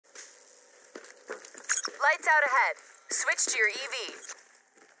Lights out ahead. Switch to your EV.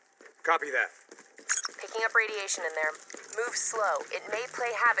 Copy that. Picking up radiation in there. Move slow. It may play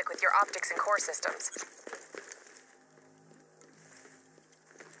havoc with your optics and core systems.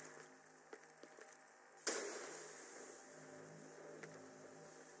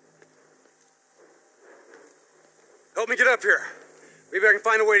 Help me get up here. Maybe I can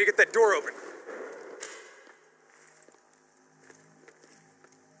find a way to get that door open.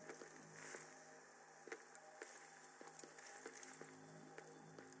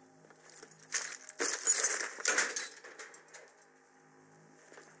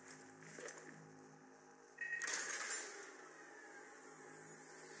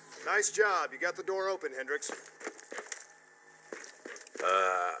 Nice job. You got the door open, Hendricks.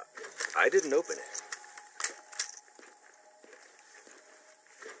 I didn't open it.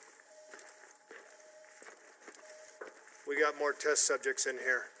 We got more test subjects in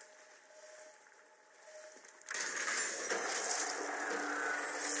here.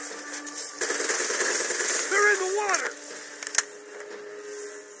 They're in the water!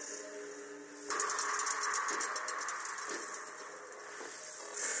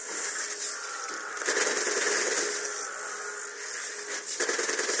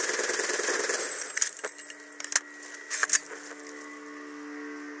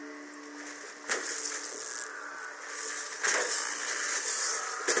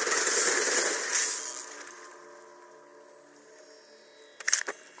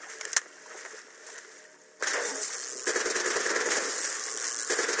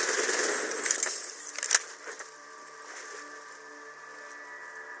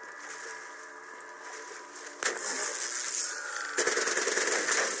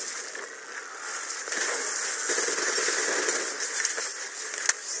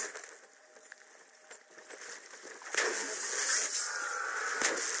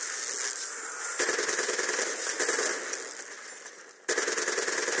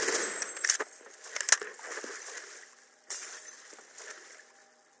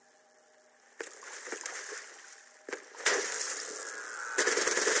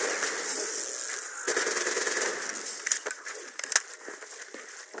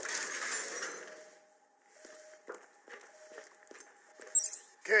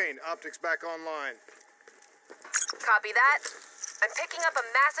 Kane, optics back online. Copy that. I'm picking up a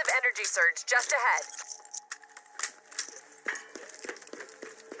massive energy surge just ahead.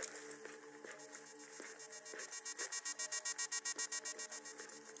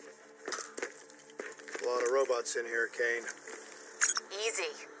 A lot of robots in here, Kane.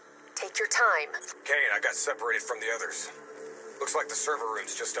 Easy. Take your time. Kane, I got separated from the others. Looks like the server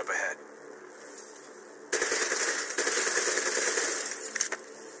room's just up ahead.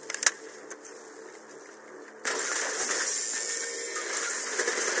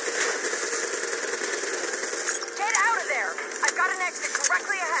 Get out of there! I've got an exit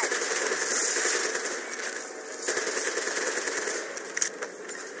directly ahead.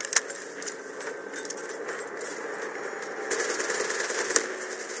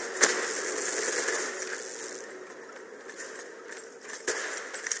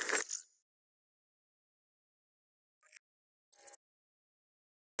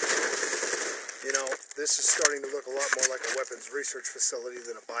 You know, this is starting to look a lot more like a weapons research facility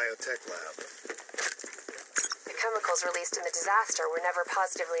than a biotech lab. The chemicals released in the disaster were never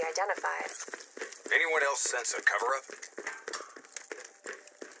positively identified. Anyone else sense a cover-up?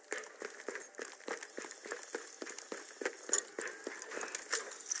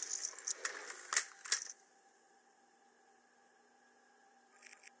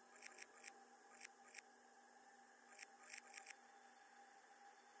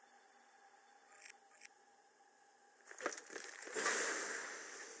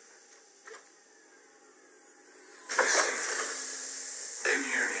 Can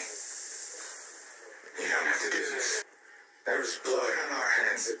you hear me? You don't have to do this. There's blood on our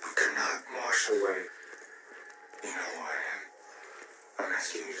hands that we cannot wash away. You know who I am. I'm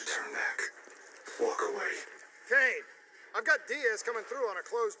asking you to turn back. Walk away. Kane, I've got Diaz coming through on a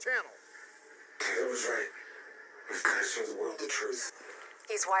closed channel. Taylor was right. We've got to show the world the truth.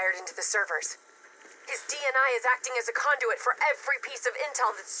 He's wired into the servers. His DNI is acting as a conduit for every piece of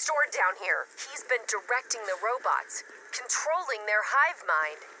intel that's stored down here. He's been directing the robots, controlling their hive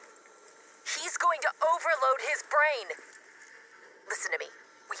mind. He's going to overload his brain. Listen to me.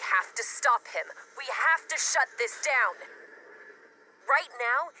 We have to stop him. We have to shut this down. Right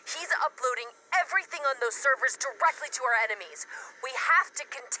now, he's uploading everything on those servers directly to our enemies. We have to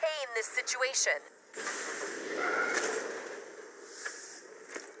contain this situation.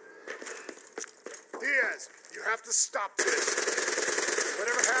 Diaz, you have to stop this.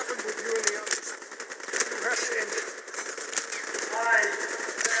 Whatever happened with you and the others, you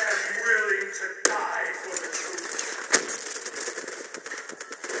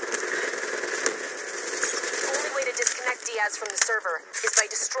is by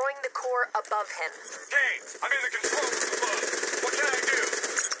destroying the core above him. Kane, I'm in the control room above. What can I do?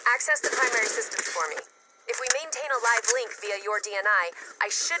 Access the primary systems for me. If we maintain a live link via your DNI, I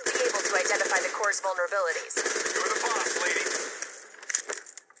should be able to identify the core's vulnerabilities. You're the boss, lady.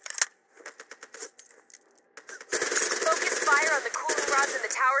 Focus fire on the cooling rods in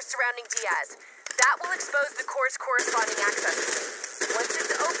the towers surrounding Diaz. That will expose the core's corresponding access point. Once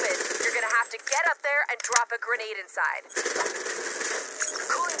it's open, you're gonna have to get up there and drop a grenade inside.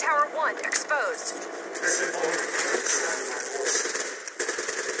 Cooling tower 1 exposed. This informant can understand my voice.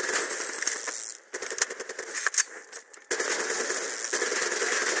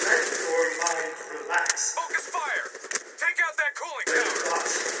 Let your mind relax. Focus fire! Take out that cooling Let tower!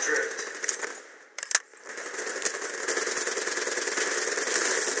 thoughts drift.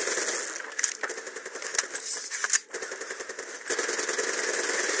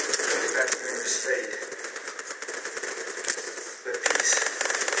 Coming back to your state. The peace,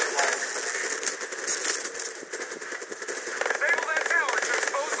 light. Disable that tower to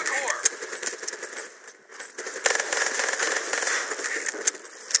expose the core!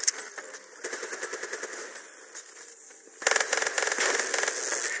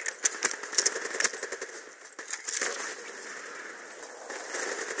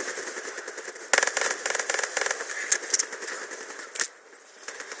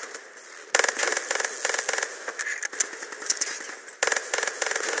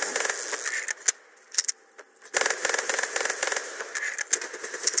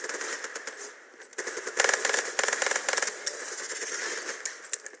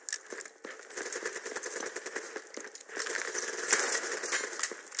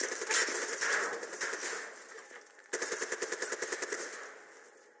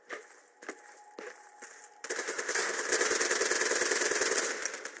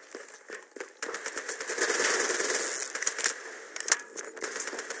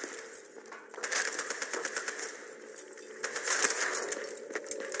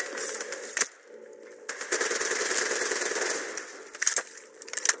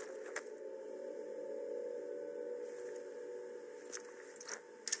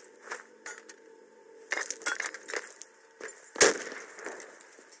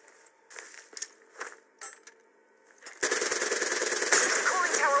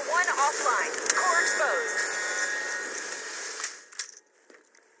 Cooling tower 1 offline. Core exposed.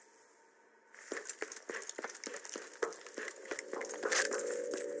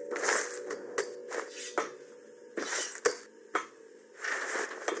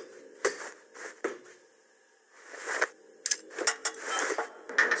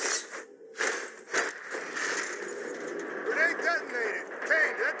 Grenade detonated.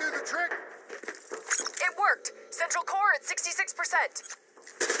 Kane, did that do the trick? It worked. Central core at 66%.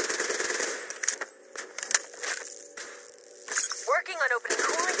 Working on opening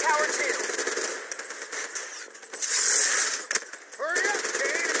cooling tower 2. Hurry up,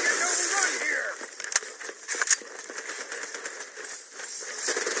 Kane, and get overrun here.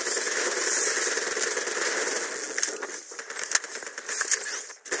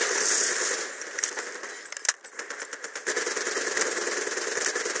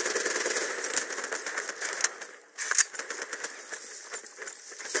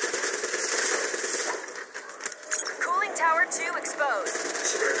 Cooling tower 2 exposed.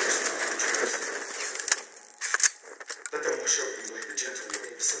 Surrenders. Let them wash over you like the gentle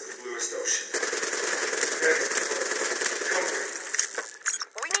waves of the bluest ocean. Then, comfort.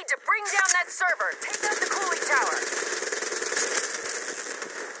 We need to bring down that server. Take out the cooling tower.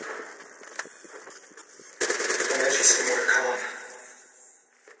 Imagine somewhere calm.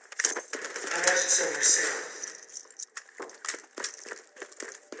 Imagine somewhere safe.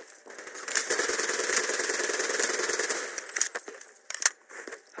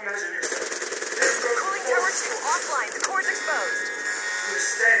 Imagine yourself. Cooling tower 2 offline. The core's exposed. You're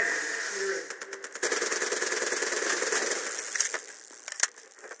standing in the clearing.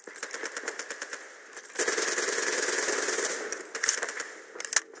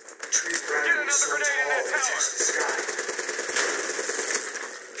 Trees Get branded another so grenade in tall that they tower. touch the sky.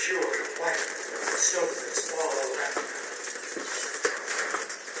 Pure white, snowflakes fall all around.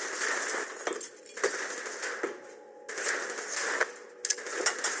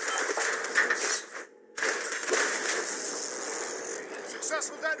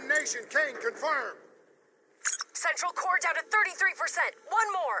 Successful detonation. Kane, confirm. Central core down to 33%.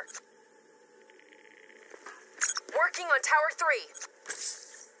 One more. Working on tower 3.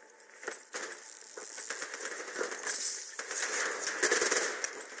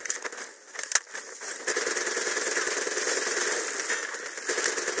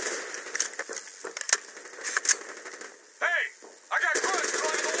 Hey! I got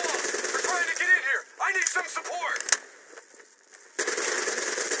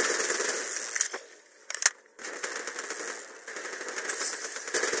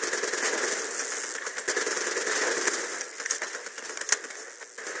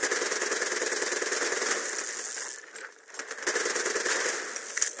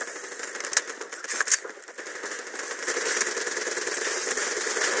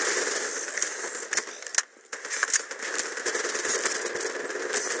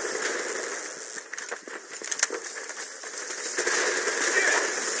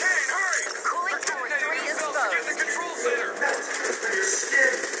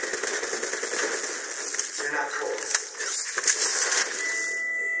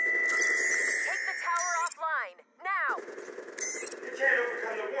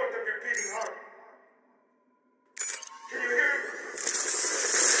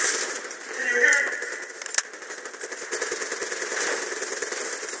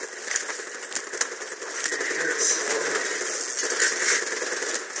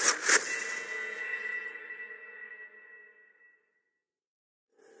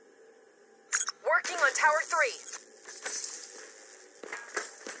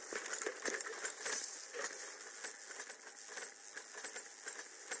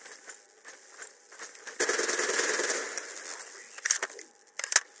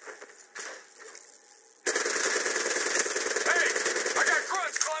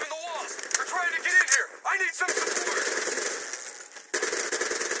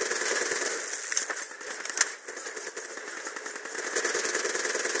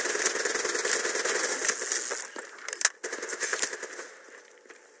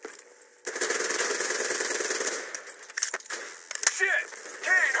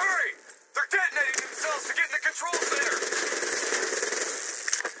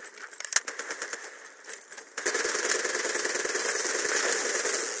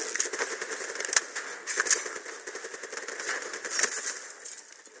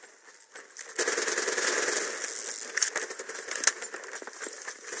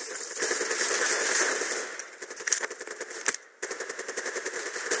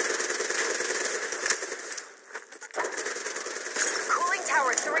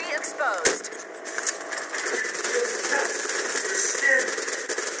exposed. Your skin.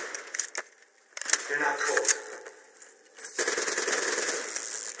 You're not cold.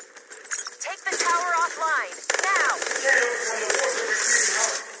 Take the tower offline, now! Can't overcome the force of receiving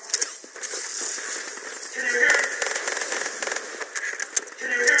help. Can you hear me? Can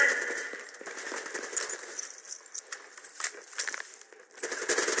you hear me?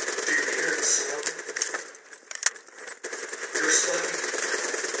 Do you hear the smoke? You're slugging.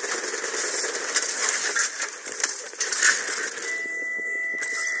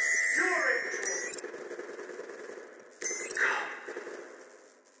 You're in control. Calm.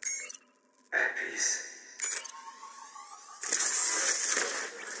 At peace.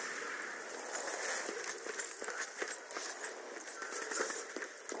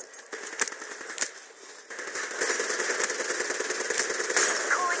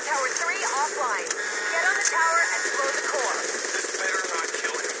 Cooling tower 3 offline. Get on the tower and blow the core. This better not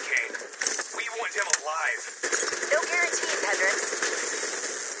kill him, Kane. We want him alive. No guarantees, Hendricks.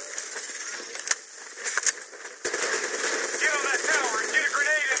 Get on that tower and get a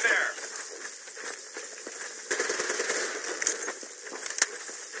grenade in there.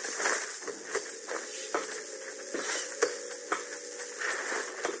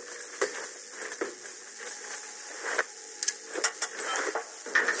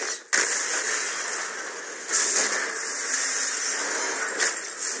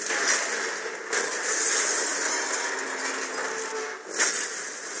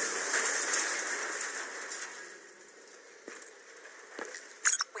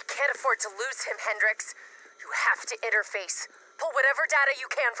 We can't afford to lose him, Hendricks. You have to interface. Pull whatever data you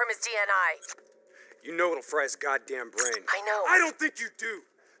can from his DNI. You know it'll fry his goddamn brain. I know. I don't think you do.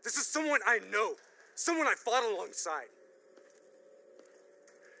 This is someone I know. Someone I fought alongside.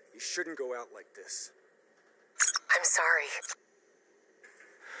 You shouldn't go out like this. I'm sorry.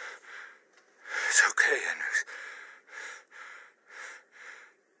 It's okay, Hendricks.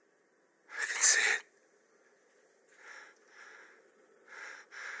 I can see it.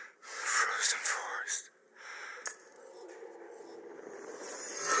 Frozen forest.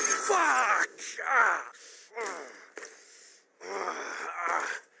 Fuck!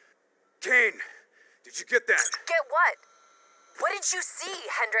 Kane, did you get that? Get what? What did you see,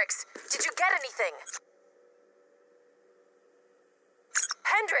 Hendricks? Did you get anything?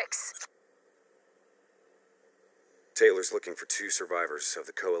 Hendricks! Taylor's looking for 2 survivors of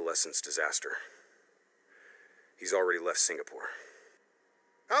the Coalescence disaster. He's already left Singapore.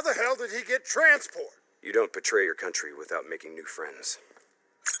 How the hell did he get transport? You don't betray your country without making new friends.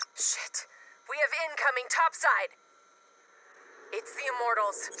 Shit. We have incoming topside. It's the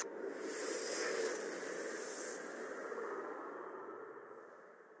Immortals.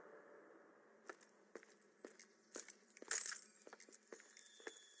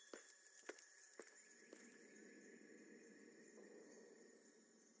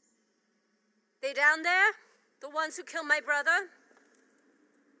 They down there? The ones who killed my brother?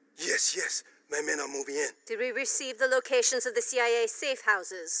 Yes, yes. My men are moving in. Did we receive the locations of the CIA safe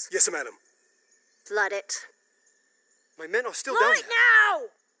houses? Yes, madam. Flood it. My men are still Flood down it now!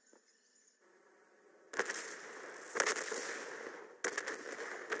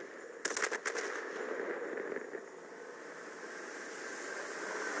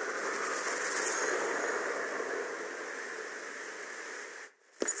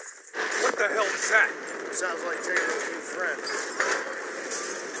 What the hell is that? Sounds like Taylor's new friend.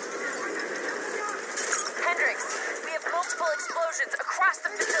 Hendricks, we have multiple explosions across the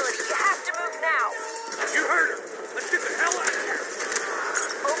facility. You have to move now. You heard her. Let's get the hell out of here.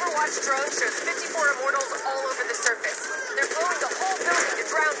 Overwatch drone shows 54 Immortals all over the surface. They're blowing the whole building to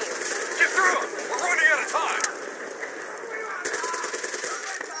drown you. Get through them. We're running out of time.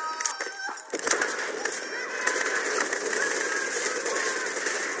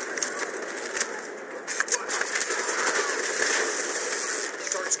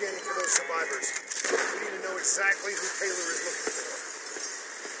 Start scanning for those survivors. We need to know exactly who Taylor is looking for.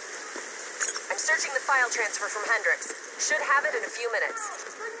 I'm searching the file transfer from Hendricks. Should have it in a few minutes.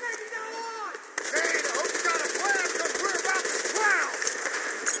 Kane, I hope you got a plan, because we're about to drown!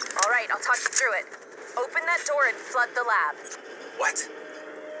 All right, I'll talk you through it. Open that door and flood the lab. What?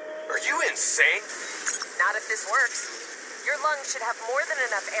 Are you insane? Not if this works. Your lungs should have more than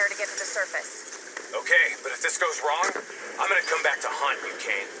enough air to get to the surface. Okay, but if this goes wrong, I'm gonna come back to haunt you,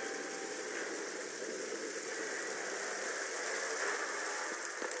 Kane.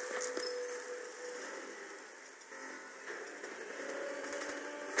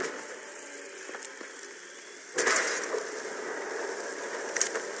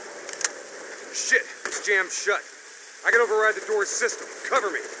 Shit, it's jammed shut. I can override the door's system. Cover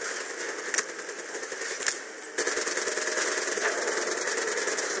me.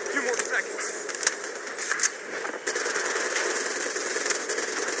 seconds.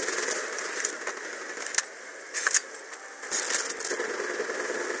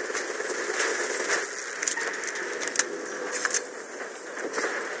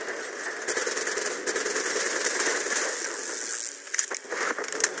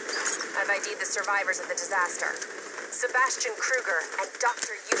 I've ID'd the survivors of the disaster. Sebastian Kruger and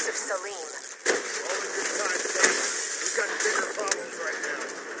Dr. Yusuf Salim. All in good time, Kane. We've got bigger problems right now.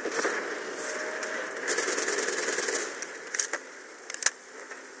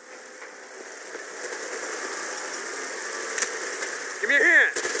 Give me a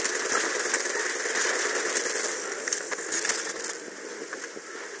hand.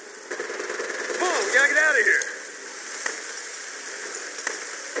 Come on, we gotta get out of here.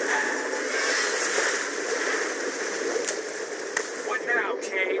 What now,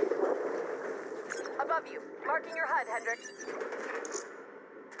 Kane? Above you. Marking your HUD, Hendrik.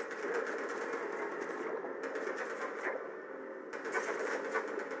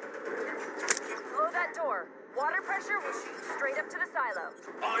 Blow that door. Water pressure will shoot straight up to the silo.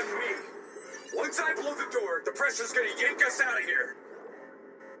 On me. Once I blow the door, the pressure's gonna yank us out of here.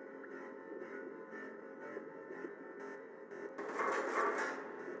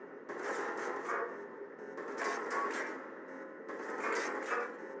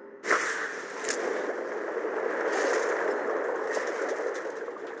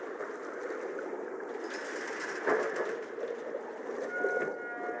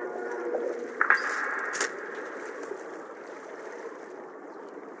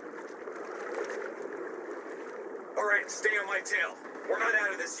 All right, stay on my tail. We're not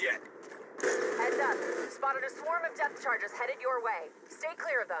out of this yet. Heads up. Spotted a swarm of depth charges headed your way. Stay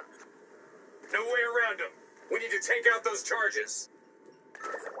clear of them. No way around them. We need to take out those charges.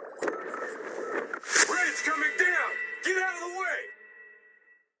 Bridge coming down! Get out of the way!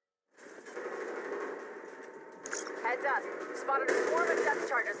 Heads up. Spotted a swarm of depth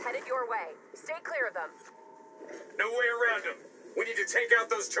charges headed your way. Stay clear of them. No way around them. We need to take out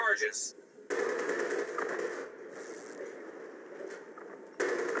those charges.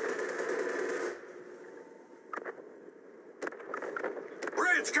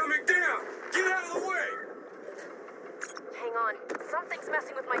 Bridge coming down! Get out of the way! Hang on. Something's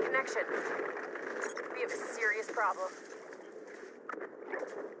messing with my connection. We have a serious problem.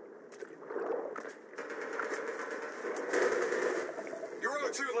 Your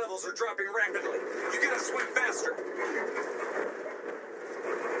O2 levels are dropping rapidly. You gotta swim faster.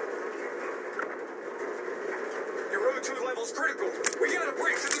 Your O2 level's critical. We gotta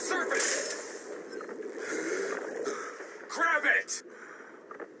break to the surface. Grab it!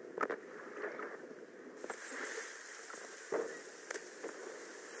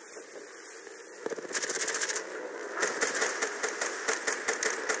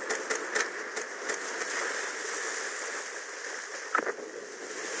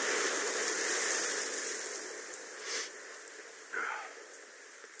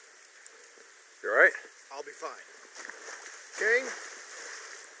 You alright? I'll be fine. Kane?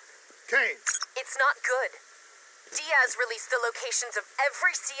 Kane! It's not good. Diaz released the locations of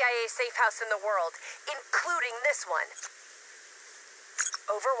every CIA safe house in the world, including this one.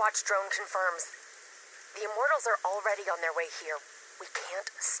 Overwatch drone confirms. The Immortals are already on their way here. We can't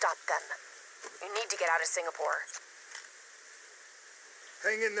stop them. You need to get out of Singapore.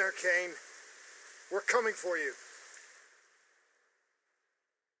 Hang in there, Kane. We're coming for you.